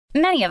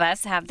Many of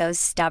us have those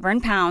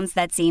stubborn pounds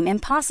that seem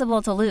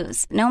impossible to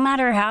lose, no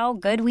matter how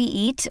good we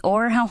eat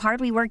or how hard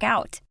we work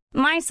out.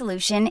 My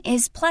solution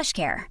is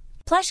PlushCare.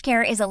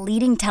 PlushCare is a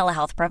leading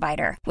telehealth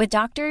provider with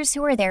doctors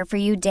who are there for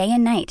you day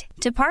and night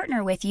to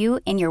partner with you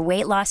in your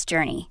weight loss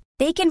journey.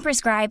 They can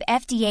prescribe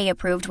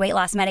FDA-approved weight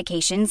loss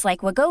medications like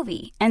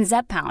Wegovy and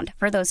Zepbound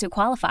for those who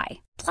qualify.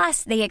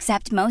 Plus, they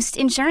accept most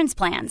insurance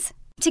plans.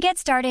 To get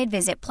started,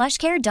 visit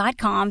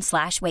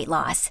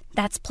plushcare.com/weightloss.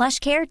 That's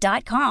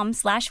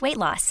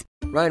plushcare.com/weightloss.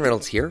 Ryan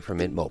Reynolds here from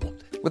Mint Mobile.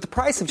 With the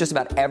price of just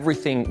about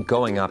everything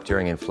going up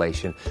during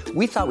inflation,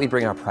 we thought we'd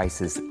bring our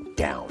prices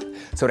down.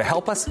 So to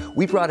help us,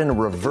 we brought in a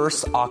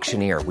reverse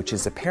auctioneer, which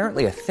is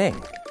apparently a thing.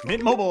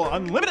 Mint Mobile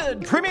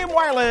Unlimited Premium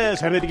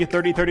Wireless. How to get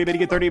 30, 30, bit to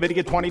get 30, bit to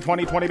get 20,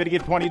 20, 20, bit to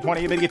get 20,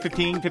 20, bit to get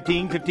 15,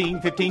 15,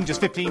 15, 15,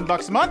 just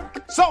 $15 a month?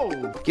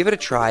 Sold! Give it a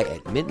try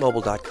at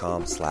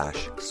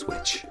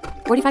mintmobile.com/switch.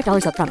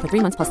 $45 up front for 3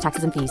 months plus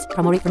taxes and fees.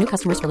 Promo rate for new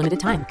customers for limited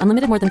time.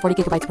 Unlimited more than 40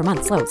 gigabytes per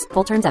month. Slows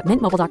full terms at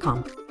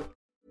mintmobile.com.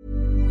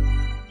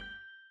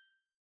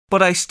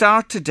 But I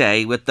start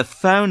today with the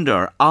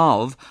founder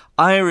of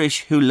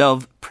Irish Who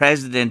Love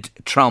President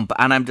Trump,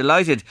 and I'm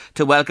delighted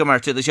to welcome her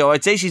to the show.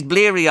 I'd say she's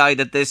bleary-eyed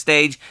at this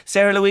stage.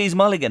 Sarah Louise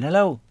Mulligan,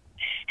 hello.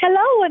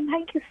 Hello, and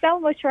thank you so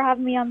much for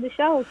having me on the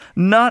show.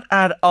 Not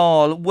at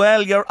all.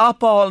 Well, you're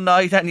up all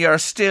night and you're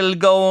still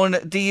going.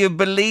 Do you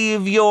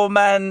believe your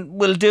man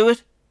will do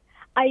it?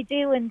 I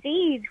do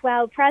indeed.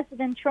 Well,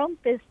 President Trump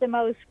is the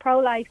most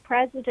pro-life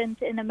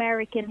president in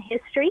American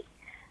history.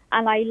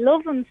 And I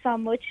love him so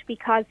much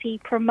because he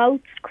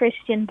promotes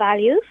Christian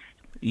values.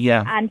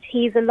 Yeah. And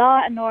he's a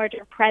law and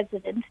order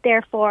president.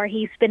 Therefore,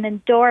 he's been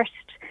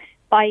endorsed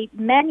by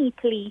many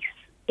police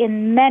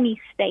in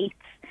many states.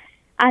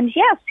 And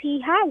yes,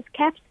 he has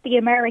kept the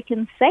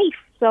Americans safe.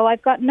 So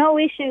I've got no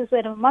issues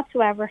with him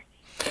whatsoever.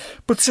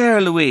 But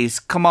Sarah Louise,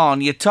 come on,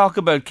 you talk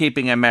about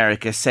keeping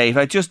America safe.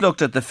 I just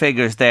looked at the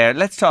figures there.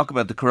 Let's talk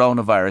about the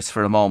coronavirus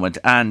for a moment.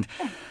 And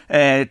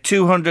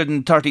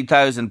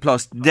 230,000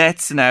 plus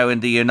deaths now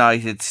in the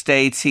United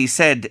States. He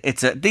said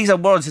these are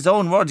words, his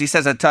own words. He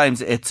says at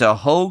times it's a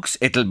hoax.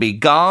 It'll be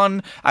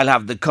gone. I'll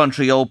have the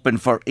country open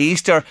for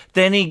Easter.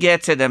 Then he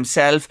gets it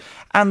himself.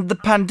 And the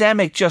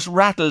pandemic just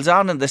rattles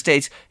on in the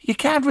States. You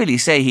can't really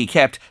say he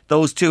kept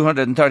those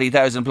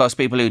 230,000 plus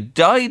people who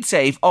died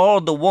safe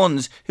or the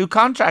ones who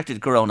contracted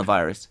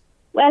coronavirus.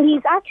 Well,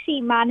 he's actually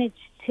managed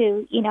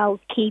to,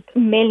 keep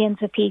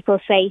millions of people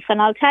safe.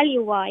 And I'll tell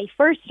you why.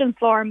 First and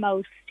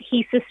foremost,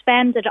 he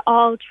suspended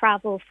all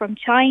travel from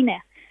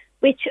China,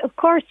 which, of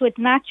course, would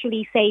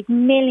naturally save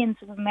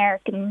millions of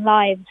American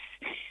lives.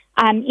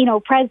 And,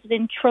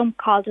 President Trump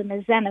called him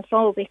a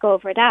xenophobic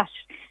over that.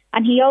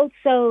 And he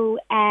also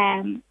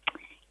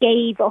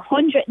gave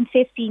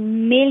 150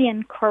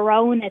 million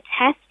corona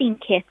testing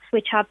kits,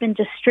 which have been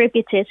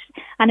distributed.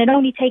 And it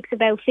only takes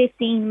about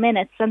 15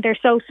 minutes. And they're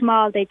so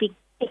small, they can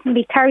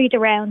be carried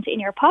around in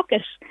your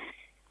pocket.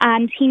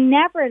 And he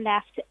never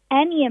left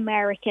any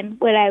American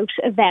without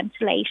a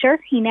ventilator.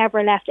 He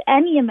never left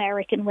any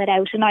American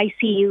without an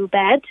ICU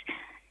bed.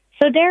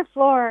 So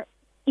therefore,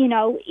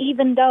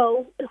 even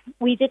though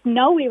we didn't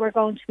know we were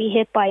going to be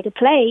hit by the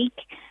plague,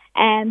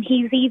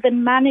 he's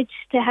even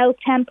managed to help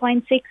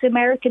 10.6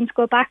 Americans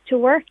go back to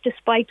work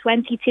despite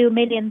 22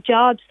 million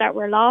jobs that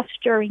were lost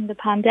during the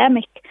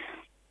pandemic.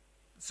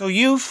 So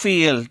you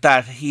feel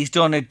that he's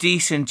done a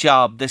decent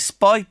job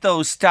despite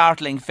those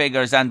startling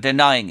figures and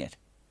denying it?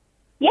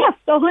 Yes,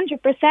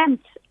 100%.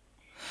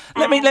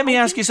 Let me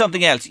ask you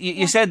something else.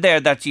 You said there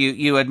that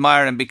you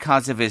admire him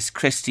because of his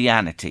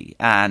Christianity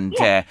and...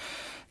 Yeah.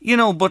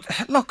 But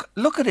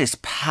look at his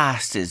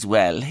past as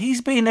well.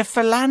 He's been a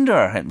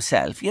philanderer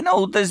himself.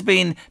 There's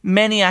been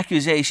many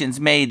accusations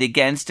made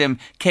against him,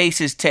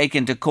 cases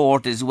taken to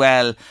court as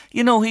well.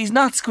 He's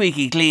not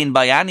squeaky clean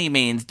by any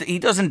means. He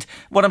doesn't,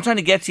 what I'm trying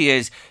to get to you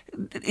is,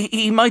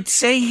 he might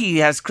say he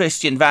has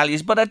Christian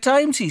values, but at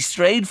times he's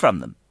strayed from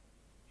them.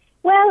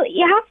 Well,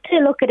 you have to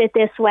look at it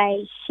this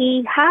way.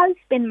 He has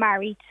been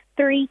married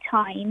 3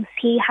 times.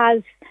 He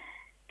has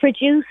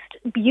produced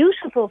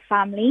beautiful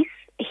families.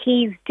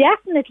 He's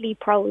definitely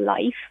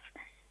pro-life,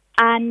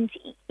 and,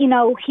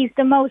 he's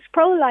the most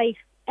pro-life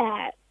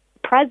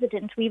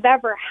president we've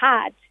ever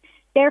had.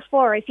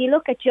 Therefore, if you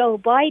look at Joe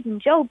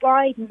Biden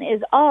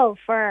is all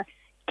for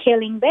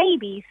killing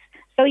babies.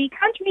 So you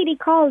can't really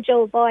call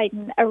Joe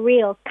Biden a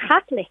real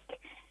Catholic.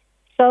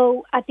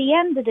 So at the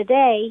end of the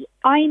day,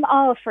 I'm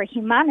all for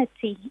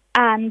humanity,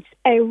 and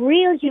a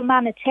real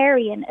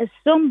humanitarian is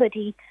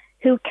somebody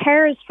who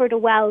cares for the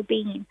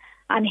well-being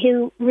and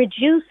who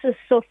reduces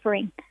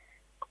suffering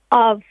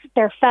of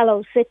their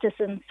fellow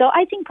citizens. So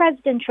I think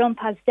President Trump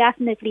has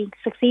definitely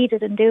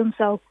succeeded in doing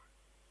so.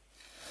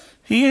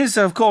 He is,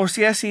 of course,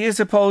 yes, he is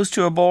opposed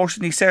to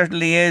abortion, he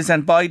certainly is,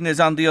 and Biden is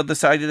on the other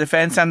side of the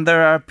fence, and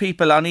there are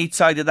people on each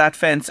side of that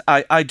fence,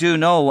 I do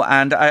know,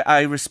 and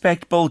I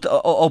respect both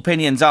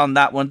opinions on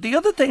that one. The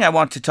other thing I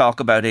want to talk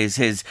about is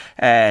his,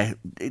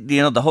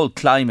 the whole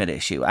climate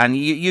issue, and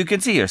you can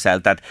see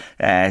yourself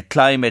that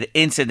climate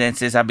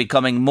incidences are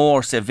becoming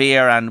more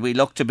severe, and we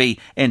look to be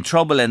in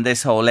trouble in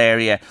this whole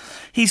area.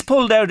 He's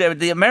pulled out,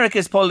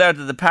 America's pulled out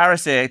of the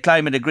Paris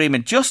Climate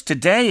Agreement just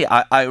today,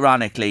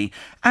 ironically,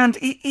 and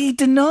he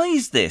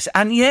denies this,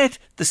 and yet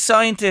the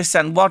scientists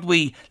and what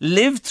we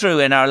lived through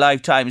in our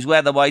lifetimes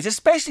weather-wise,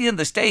 especially in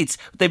the States,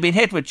 they've been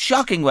hit with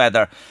shocking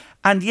weather,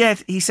 and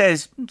yet he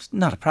says it's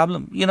not a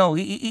problem. You know,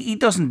 he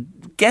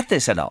doesn't get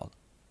this at all.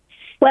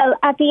 Well,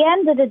 at the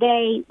end of the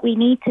day, we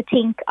need to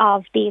think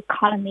of the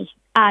economy,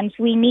 and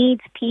we need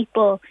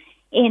people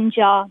in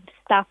jobs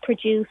that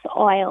produce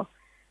oil.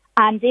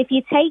 And if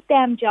you take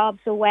them jobs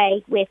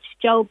away, which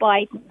Joe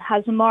Biden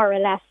has more or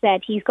less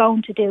said he's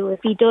going to do if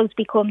he does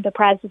become the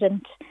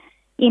president,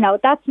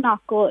 that's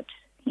not good.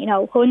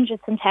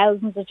 Hundreds and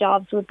thousands of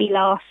jobs would be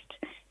lost.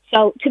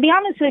 So, to be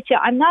honest with you,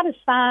 I'm not a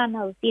fan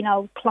of,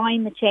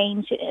 climate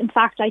change. In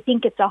fact, I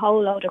think it's a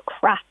whole load of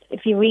crap,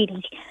 if you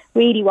really,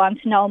 really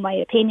want to know my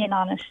opinion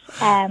on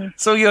it.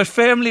 So you're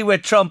firmly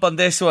with Trump on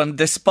this one,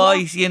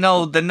 despite,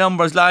 the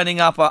numbers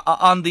lining up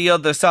on the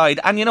other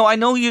side. And, I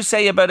know you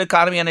say about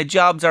economy and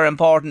jobs are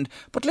important,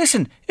 but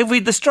listen, if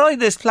we destroy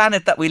this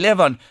planet that we live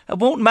on, it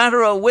won't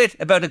matter a whit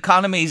about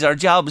economies or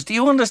jobs. Do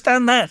you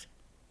understand that?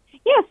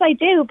 Yes, I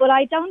do, but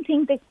I don't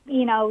think that,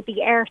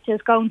 the earth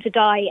is going to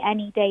die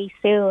any day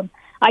soon.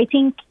 I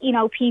think,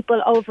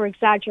 people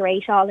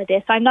over-exaggerate all of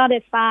this. I'm not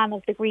a fan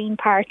of the Green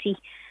Party,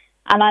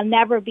 and I'll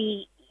never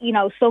be,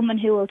 someone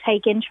who will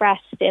take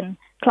interest in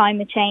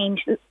climate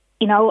change.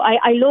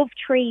 I love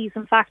trees.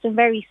 In fact, I'm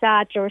very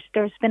sad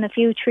there's been a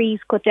few trees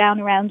cut down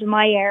around in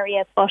my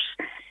area, but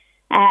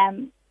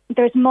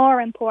there's more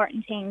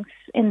important things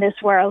in this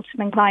world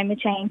than climate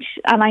change.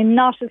 And I'm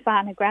not a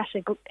fan of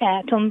Greta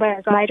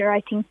Thunberg either.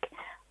 I think,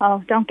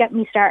 don't get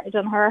me started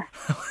on her.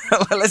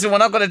 Well, listen, we're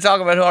not going to talk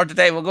about her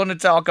today. We're going to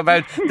talk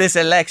about this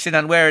election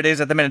and where it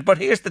is at the minute. But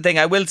here's the thing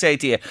I will say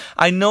to you.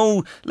 I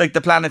know,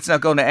 the planet's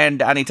not going to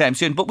end anytime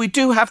soon, but we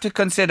do have to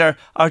consider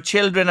our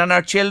children and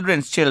our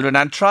children's children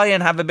and try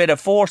and have a bit of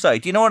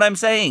foresight. You know what I'm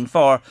saying?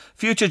 For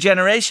future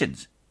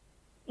generations.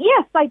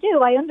 Yes, I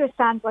do. I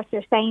understand what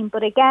you're saying.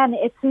 But again,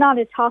 it's not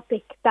a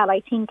topic that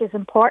I think is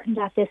important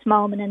at this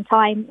moment in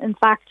time. In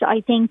fact,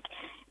 I think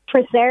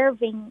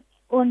preserving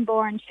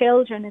unborn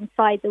children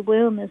inside the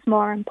womb is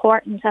more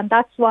important. And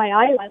that's why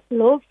I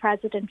love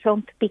President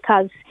Trump,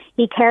 because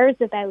he cares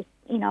about,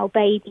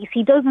 babies.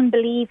 He doesn't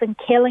believe in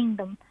killing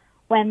them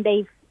when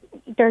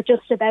they're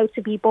just about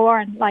to be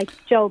born, like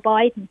Joe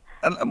Biden.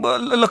 Well,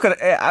 look at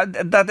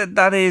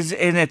that is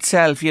in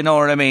itself, you know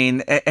what I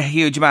mean, a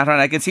huge matter, and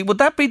I can see, would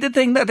that be the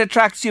thing that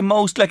attracts you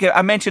most? Like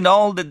I mentioned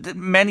all the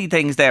many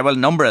things there, well, a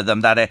number of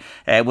them that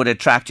would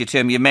attract you to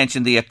him. You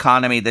mentioned the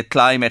economy, the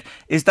climate.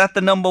 Is that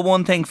the number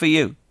one thing for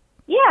you?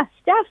 Yes,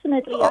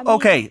 definitely.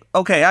 Okay,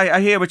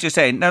 I hear what you're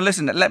saying. Now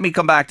listen, let me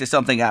come back to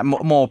something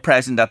more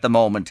present at the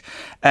moment.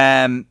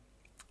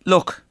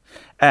 Look,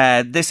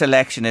 this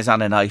election is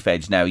on a knife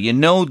edge now. You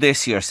know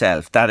this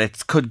yourself, that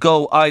it could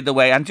go either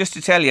way. And just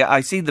to tell you,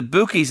 I see the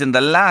bookies in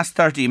the last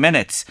 30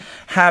 minutes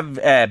have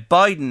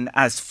Biden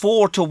as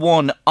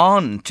 4-1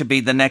 on to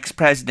be the next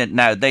president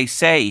now, they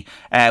say,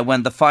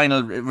 when the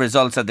final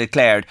results are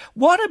declared.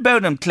 What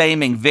about him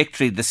claiming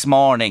victory this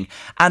morning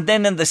and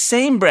then in the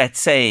same breath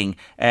saying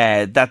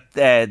that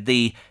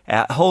the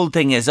whole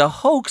thing is a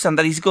hoax and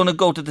that he's going to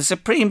go to the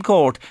Supreme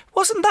Court?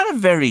 Wasn't that a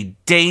very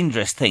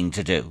dangerous thing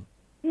to do?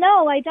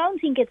 No, I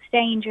don't think it's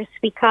dangerous,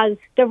 because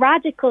the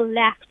radical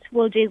left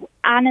will do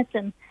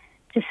anything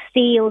to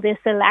steal this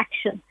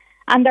election.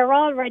 And they're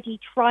already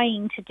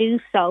trying to do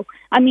so.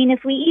 I mean,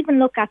 if we even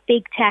look at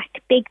big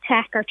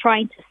tech are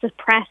trying to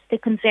suppress the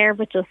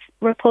conservative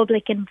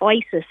Republican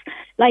voices.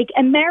 Like,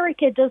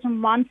 America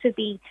doesn't want to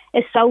be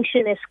a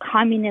socialist,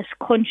 communist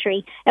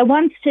country. It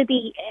wants to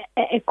be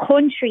a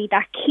country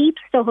that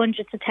keeps the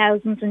hundreds of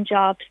thousands in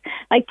jobs.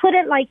 Like, put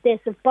it like this,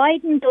 if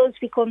Biden does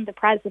become the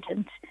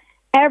president,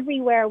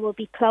 everywhere will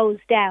be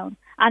closed down,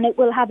 and it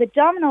will have a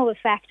domino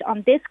effect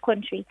on this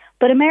country.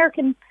 But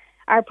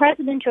our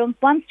President Trump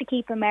wants to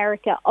keep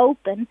America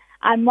open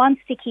and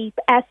wants to keep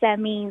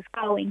SMEs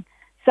going.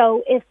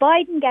 So if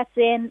Biden gets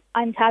in,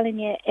 I'm telling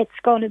you, it's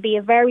going to be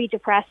a very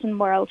depressing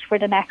world for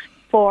the next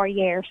 4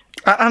 years.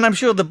 And I'm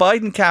sure the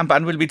Biden camp,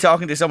 and we'll be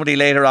talking to somebody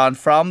later on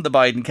from the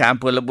Biden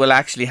camp, will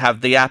actually have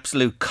the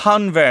absolute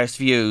converse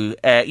view,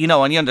 and you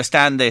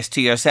understand this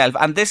to yourself.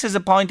 And this is a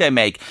point I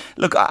make.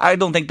 Look, I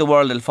don't think the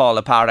world will fall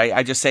apart.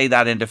 I just say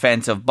that in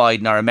defence of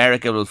Biden, or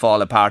America will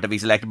fall apart if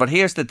he's elected. But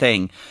here's the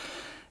thing.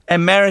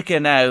 America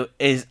now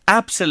is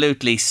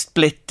absolutely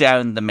split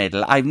down the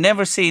middle. I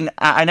never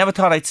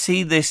thought I'd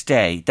see this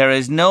day. There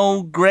is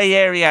no grey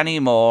area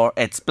anymore.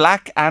 It's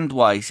black and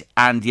white.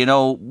 And,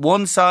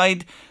 one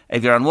side,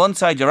 if you're on one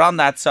side, you're on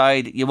that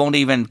side. You won't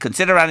even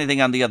consider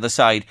anything on the other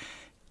side.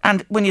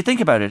 And when you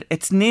think about it,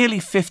 it's nearly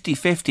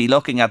 50-50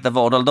 looking at the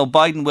vote, although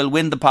Biden will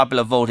win the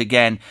popular vote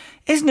again.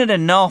 Isn't it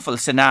an awful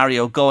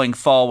scenario going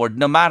forward,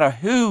 no matter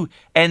who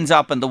ends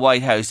up in the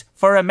White House,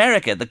 for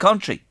America, the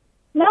country?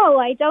 No,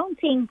 I don't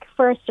think,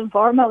 first and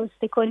foremost,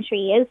 the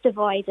country is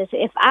divided.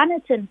 If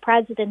anything,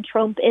 President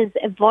Trump is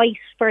a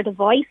voice for the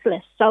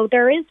voiceless. So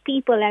there is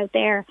people out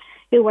there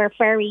who are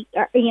very,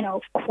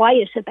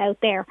 quiet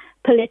about their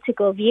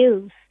political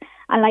views.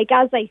 And like,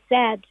 as I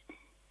said,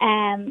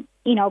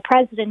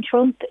 President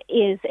Trump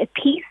is a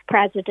peace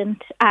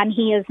president and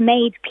he has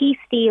made peace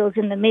deals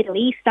in the Middle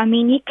East. I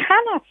mean, you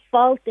cannot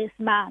fault this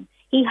man.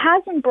 He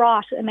hasn't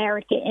brought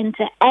America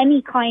into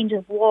any kind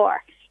of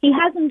war. He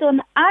hasn't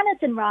done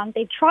anything wrong.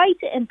 They tried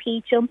to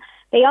impeach him.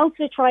 They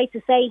also tried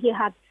to say he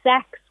had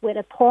sex with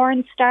a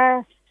porn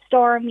star,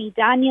 Stormy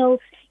Daniels.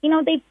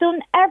 They've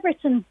done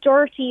everything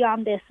dirty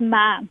on this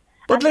man.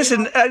 But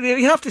listen,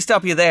 you have to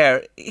stop you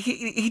there.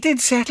 He did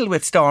settle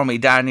with Stormy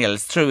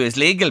Daniels through his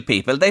legal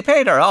people. They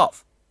paid her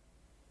off.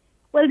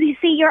 Well, you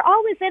see, you're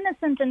always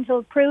innocent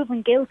until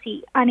proven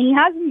guilty, and he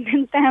hasn't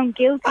been found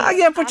guilty.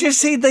 Yeah, but you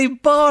see, they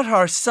bought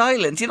her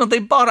silence. They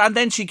bought her, and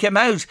then she came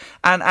out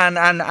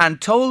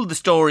and told the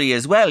story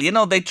as well.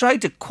 They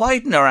tried to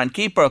quieten her and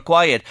keep her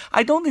quiet.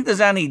 I don't think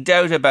there's any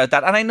doubt about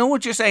that. And I know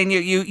what you're saying.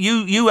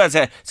 You as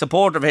a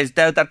supporter of his,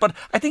 doubt that. But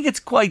I think it's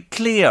quite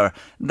clear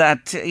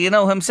that,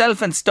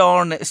 himself and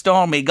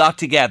Stormy got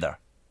together.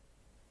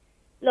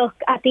 Look,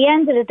 at the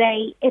end of the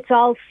day, it's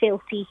all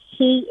filthy.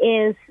 He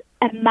is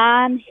a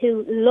man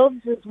who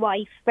loves his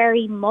wife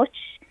very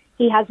much.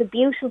 He has a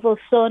beautiful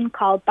son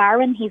called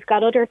Barron. He's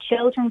got other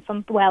children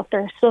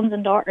they're sons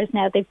and daughters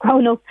now. They've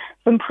grown up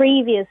from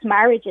previous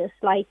marriages.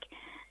 But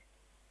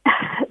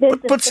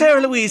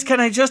Sarah Louise, can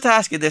I just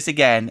ask you this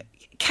again?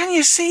 Can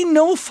you see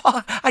no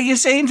fault? Are you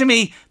saying to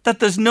me that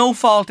there's no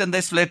fault in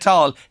this at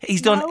all?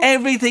 He's done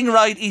everything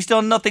right. He's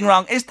done nothing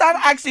wrong. Is that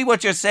actually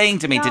what you're saying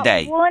to me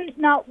today?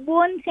 Not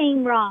one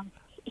thing wrong.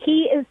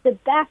 He is the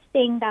best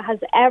thing that has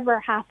ever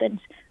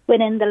happened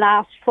within the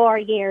last 4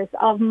 years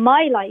of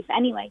my life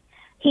anyway.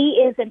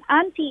 He is an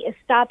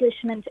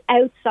anti-establishment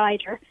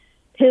outsider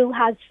who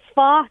has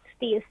fought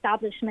the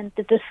establishment,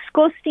 the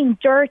disgusting,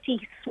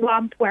 dirty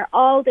swamp where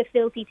all the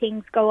filthy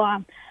things go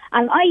on.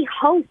 And I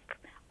hope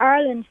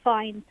Ireland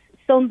finds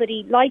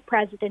somebody like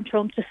President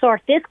Trump to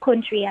sort this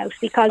country out,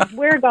 because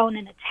we're going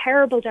in a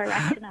terrible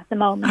direction at the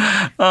moment.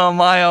 Oh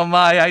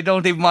my, I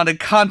don't even want to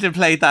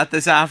contemplate that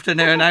this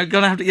afternoon. You're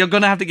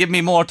going to have to give me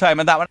more time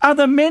on that one. Are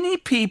there many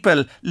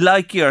people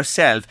like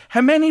yourself?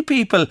 How many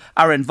people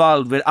are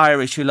involved with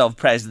Irish who love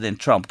President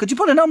Trump? Could you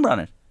put a number on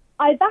it?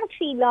 I've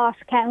actually lost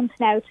count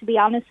now, to be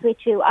honest with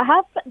you. I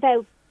have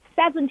about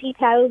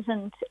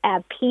 70,000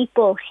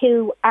 people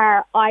who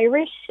are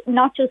Irish,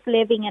 not just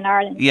living in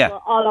Ireland,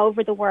 but all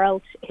over the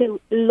world, who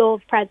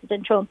love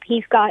President Trump.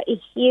 He's got a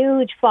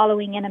huge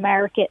following in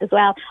America as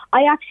well.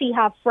 I actually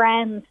have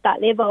friends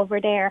that live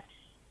over there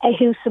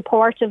who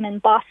support him in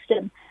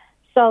Boston.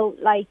 So,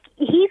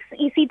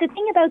 you see, the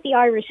thing about the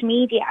Irish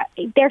media,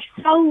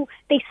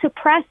 they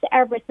suppress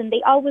everything.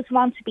 They always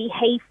want to be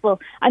hateful.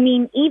 I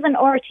mean, even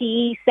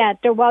RTE said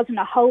there wasn't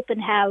a hope in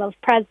hell of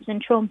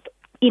President Trump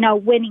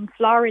winning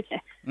Florida.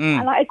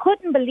 And I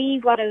couldn't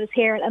believe what I was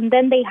hearing. And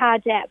then they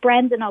had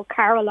Brendan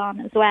O'Carroll on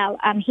as well,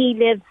 and he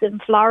lives in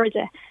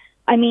Florida.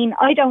 I mean,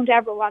 I don't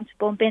ever want to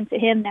bump into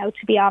him now,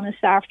 to be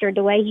honest, after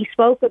the way he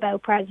spoke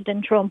about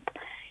President Trump.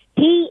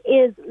 He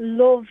is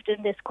loved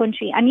in this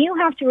country. And you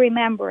have to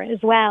remember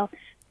as well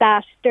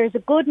that there's a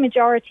good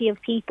majority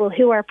of people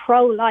who are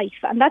pro-life,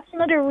 and that's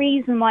another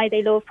reason why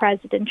they love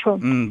President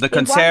Trump. The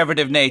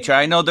conservative nature.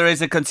 I know there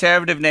is a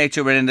conservative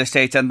nature within the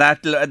States, and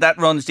that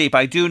runs deep.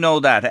 I do know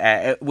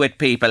that with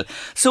people.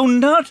 So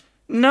not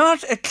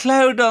a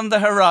cloud on the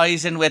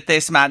horizon with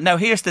this man. Now,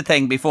 here's the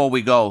thing before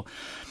we go.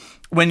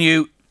 When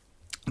you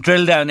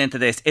drill down into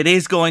this, it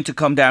is going to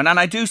come down. And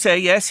I do say,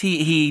 yes,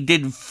 he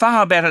did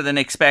far better than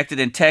expected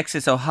in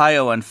Texas,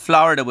 Ohio and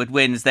Florida with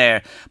wins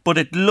there. But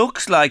it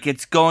looks like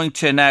it's going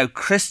to now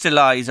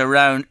crystallise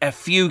around a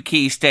few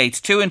key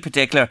states, two in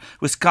particular,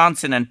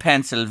 Wisconsin and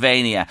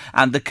Pennsylvania.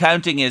 And the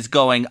counting is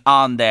going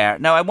on there.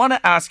 Now, I want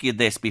to ask you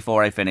this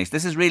before I finish.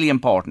 This is really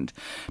important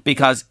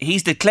because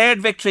he's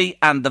declared victory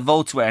and the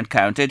votes weren't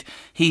counted.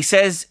 He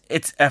says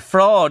it's a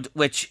fraud,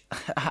 which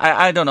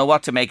I don't know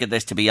what to make of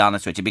this, to be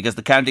honest with you, because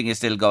the counting is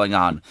still going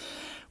on.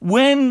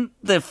 When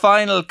the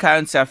final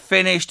counts are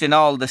finished in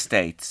all the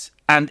states,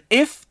 and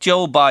if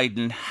Joe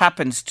Biden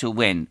happens to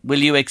win, will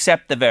you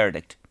accept the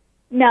verdict?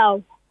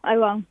 No, I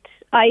won't.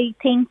 I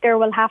think there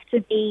will have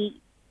to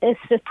be a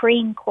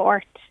Supreme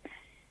Court.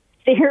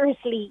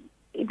 Seriously,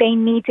 they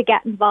need to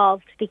get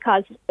involved,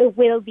 because it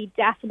will be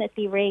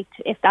definitely rigged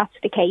if that's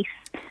the case.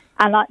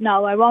 And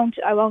no, I won't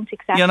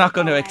accept it. You're not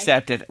going to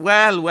accept it.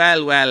 Well.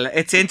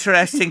 It's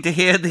interesting to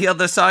hear the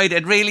other side.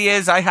 It really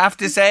is, I have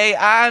to say.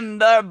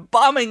 And they're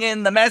bombing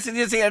in the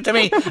messages here to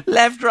me,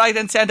 left, right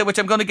and centre, which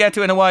I'm going to get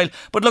to in a while.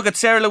 But look at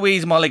Sarah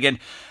Louise Mulligan.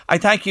 I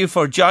thank you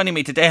for joining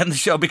me today on the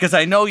show, because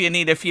I know you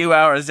need a few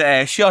hours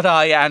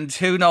shut-eye, and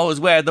who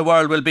knows where the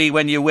world will be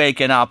when you're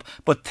waking up.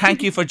 But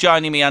thank you for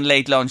joining me on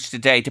Late Lunch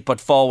today to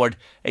put forward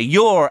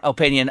your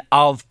opinion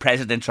of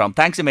President Trump.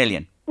 Thanks a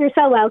million. You're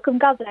so welcome.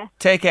 God bless.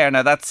 Take care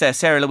now. That's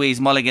Sarah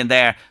Louise Mulligan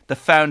there, the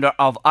founder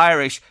of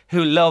Irish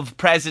Who Love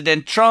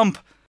President Trump.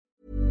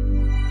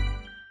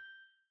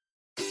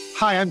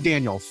 Hi, I'm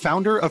Daniel,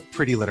 founder of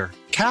Pretty Litter.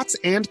 Cats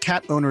and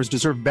cat owners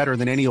deserve better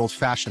than any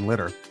old-fashioned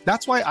litter.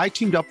 That's why I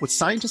teamed up with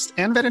scientists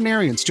and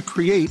veterinarians to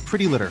create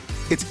Pretty Litter.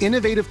 Its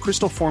innovative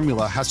crystal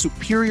formula has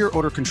superior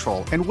odor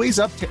control and weighs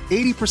up to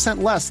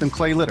 80% less than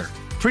clay litter.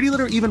 Pretty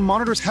Litter even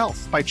monitors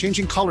health by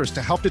changing colors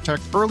to help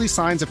detect early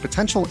signs of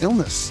potential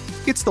illness.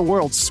 It's the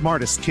world's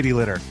smartest kitty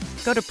litter.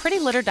 Go to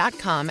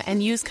prettylitter.com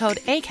and use code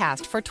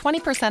ACAST for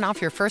 20%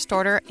 off your first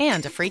order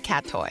and a free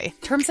cat toy.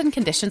 Terms and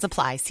conditions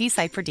apply. See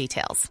site for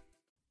details.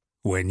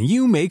 When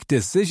you make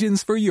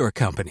decisions for your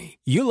company,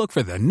 you look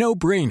for the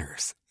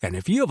no-brainers. And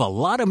if you have a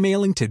lot of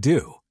mailing to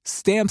do,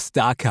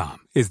 Stamps.com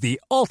is the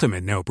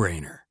ultimate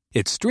no-brainer.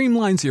 It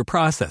streamlines your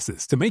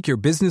processes to make your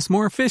business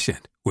more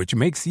efficient, which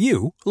makes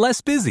you less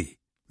busy.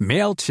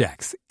 Mail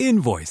checks,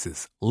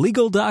 invoices,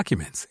 legal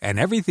documents, and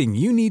everything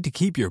you need to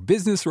keep your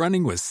business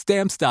running with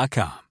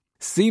Stamps.com.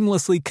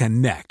 Seamlessly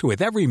connect with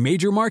every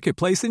major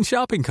marketplace and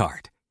shopping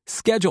cart.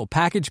 Schedule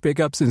package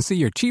pickups and see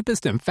your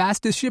cheapest and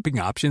fastest shipping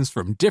options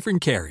from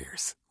different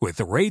carriers, with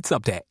rates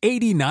up to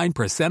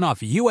 89% off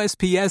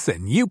USPS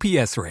and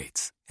UPS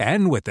rates.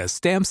 And with the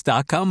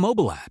Stamps.com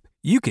mobile app,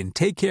 you can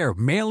take care of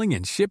mailing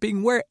and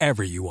shipping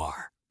wherever you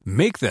are.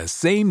 Make the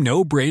same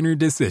no-brainer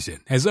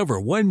decision as over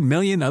 1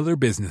 million other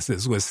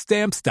businesses with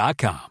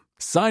Stamps.com.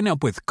 Sign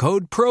up with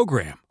code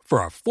PROGRAM for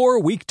a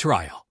 4-week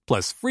trial,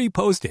 plus free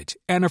postage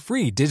and a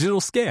free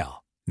digital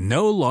scale.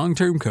 No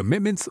long-term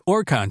commitments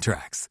or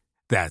contracts.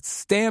 That's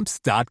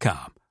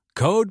Stamps.com.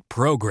 Code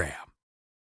PROGRAM.